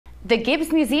The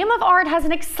Gibbes Museum of Art has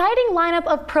an exciting lineup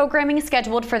of programming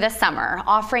scheduled for this summer,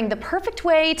 offering the perfect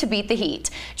way to beat the heat.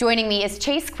 Joining me is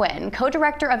Chase Quinn,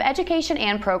 co-director of education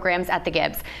and programs at the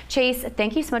Gibbes. Chase,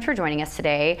 thank you so much for joining us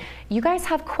today. You guys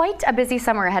have quite a busy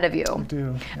summer ahead of you. We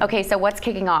do. Yeah. Okay, so what's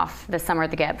kicking off this summer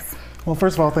at the Gibbes? Well,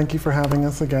 first of all, thank you for having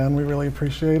us again. We really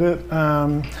appreciate it.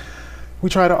 We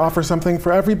try to offer something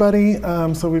for everybody,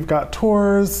 so we've got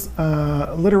tours,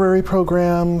 literary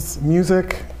programs,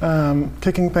 music.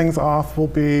 Kicking things off will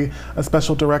be a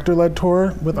special director-led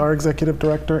tour with our executive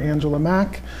director, Angela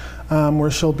Mack,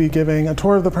 where she'll be giving a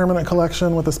tour of the permanent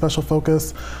collection with a special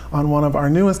focus on one of our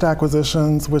newest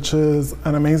acquisitions, which is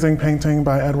an amazing painting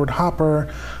by Edward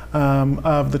Hopper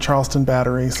of the Charleston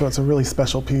Battery. So it's a really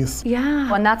special piece.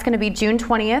 Yeah, and that's going to be June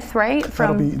 20th, right?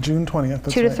 That'll be June 20th.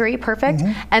 2 to 3, perfect.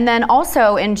 And then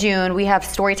also in June, we have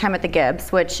Storytime at the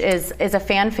Gibbes, which is a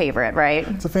fan favorite, right?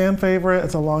 It's a fan favorite.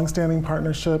 It's a long-standing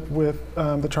partnership with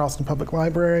the Charleston Public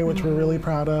Library, which we're really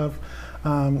proud of.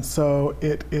 So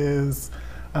it is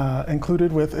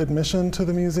included with admission to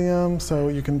the museum, so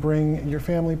you can bring your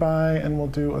family by and we'll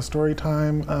do a story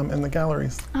time in the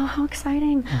galleries. Oh, how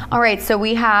exciting. All right, so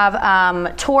we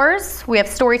have tours, we have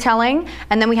storytelling,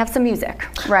 and then we have some music,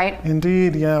 right?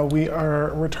 Indeed, yeah. We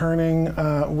are returning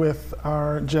with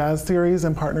our jazz series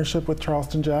in partnership with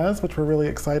Charleston Jazz, which we're really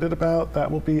excited about.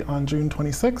 That will be on June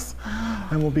 26th.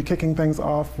 And we'll be kicking things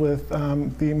off with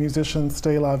the musician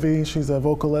Stay La Vie. She's a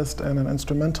vocalist and an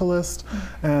instrumentalist,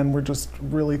 and we're just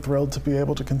really thrilled to be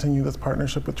able to continue this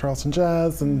partnership with Charleston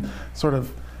Jazz and sort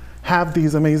of have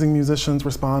these amazing musicians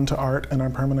respond to art in our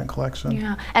permanent collection.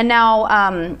 Yeah, and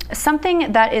now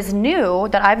something that is new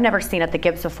that I've never seen at the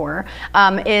Gibbes before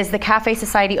is the Cafe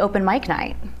Society Open Mic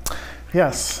Night.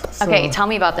 Yes. Okay, tell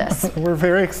me about this. We're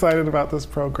very excited about this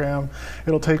program.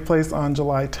 It'll take place on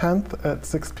July 10th at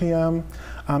 6 p.m.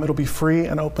 It'll be free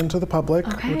and open to the public,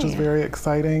 which is very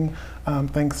exciting,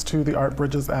 thanks to the Art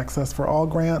Bridges Access for All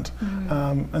grant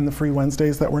and the free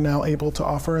Wednesdays that we're now able to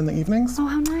offer in the evenings. Oh,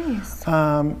 how nice.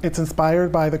 It's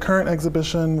inspired by the current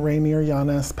exhibition, Rainier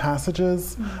Yanez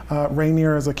Passages.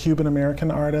 Rainier is a Cuban-American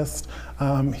artist.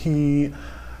 He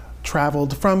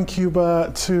traveled from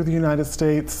Cuba to the United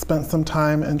States, spent some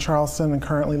time in Charleston, and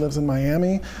currently lives in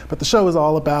Miami. But the show is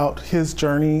all about his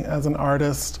journey as an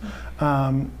artist,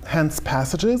 hence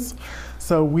Passages.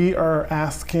 So we are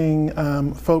asking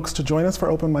folks to join us for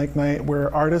Open Mic Night,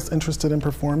 where artists interested in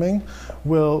performing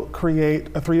will create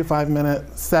a 3 to 5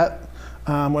 minute set,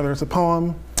 whether it's a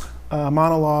poem, a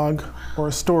monologue, or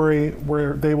a story,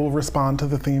 where they will respond to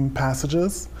the theme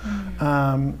Passages.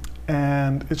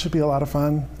 And it should be a lot of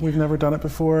fun. We've never done it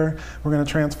before. We're going to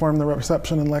transform the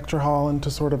reception and lecture hall into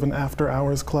sort of an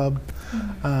after-hours club.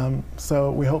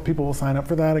 So we hope people will sign up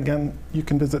for that. Again, you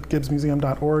can visit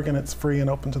gibbesmuseum.org, and it's free and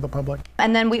open to the public.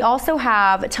 And then we also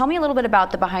have, tell me a little bit about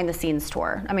the behind-the-scenes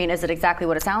tour. I mean, is it exactly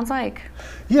what it sounds like?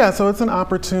 Yeah, so it's an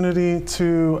opportunity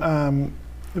to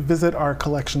visit our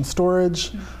collection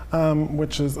storage,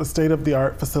 which is a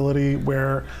state-of-the-art facility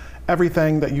where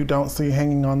everything that you don't see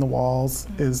hanging on the walls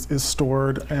is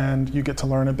stored, and you get to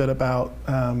learn a bit about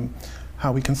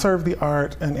how we conserve the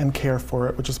art and care for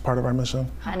it, which is part of our mission.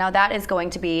 Now that is going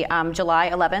to be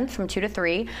July 11th from 2 to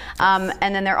 3.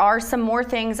 And then there are some more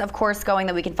things, of course, going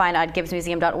that we can find at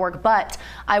gibbesmuseum.org, but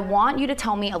I want you to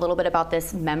tell me a little bit about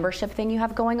this membership thing you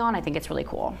have going on. I think it's really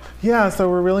cool. Yeah, so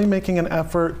we're really making an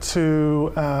effort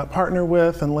to partner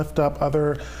with and lift up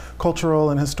other cultural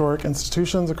and historic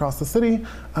institutions across the city.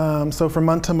 So from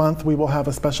month to month, we will have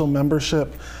a special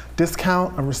membership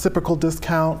discount, a reciprocal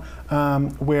discount,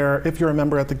 where if you're a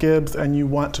member at the Gibbes and you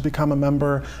want to become a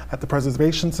member at the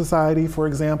Preservation Society, for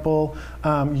example,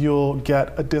 you'll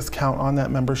get a discount on that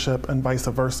membership and vice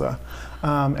versa.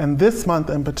 And this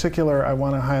month in particular, I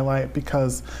want to highlight,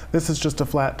 because this is just a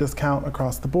flat discount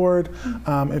across the board.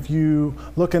 If you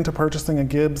look into purchasing a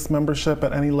Gibbes membership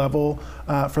at any level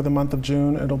for the month of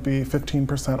June, it'll be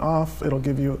 15% off. It'll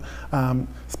give you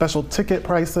special ticket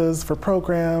prices for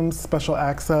programs, special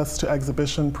access to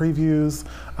exhibition previews.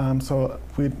 So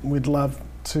we'd love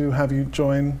to have you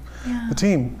join the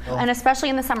team. And especially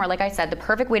in the summer, like I said, the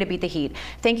perfect way to beat the heat.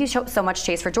 Thank you so much,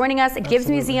 Chase, for joining us.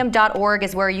 Gibbesmuseum.org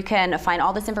is where you can find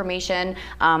all this information.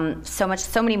 So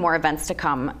many more events to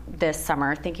come this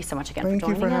summer. Thank you so much again for joining us.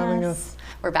 Thank you for having us.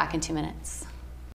 We're back in 2 minutes.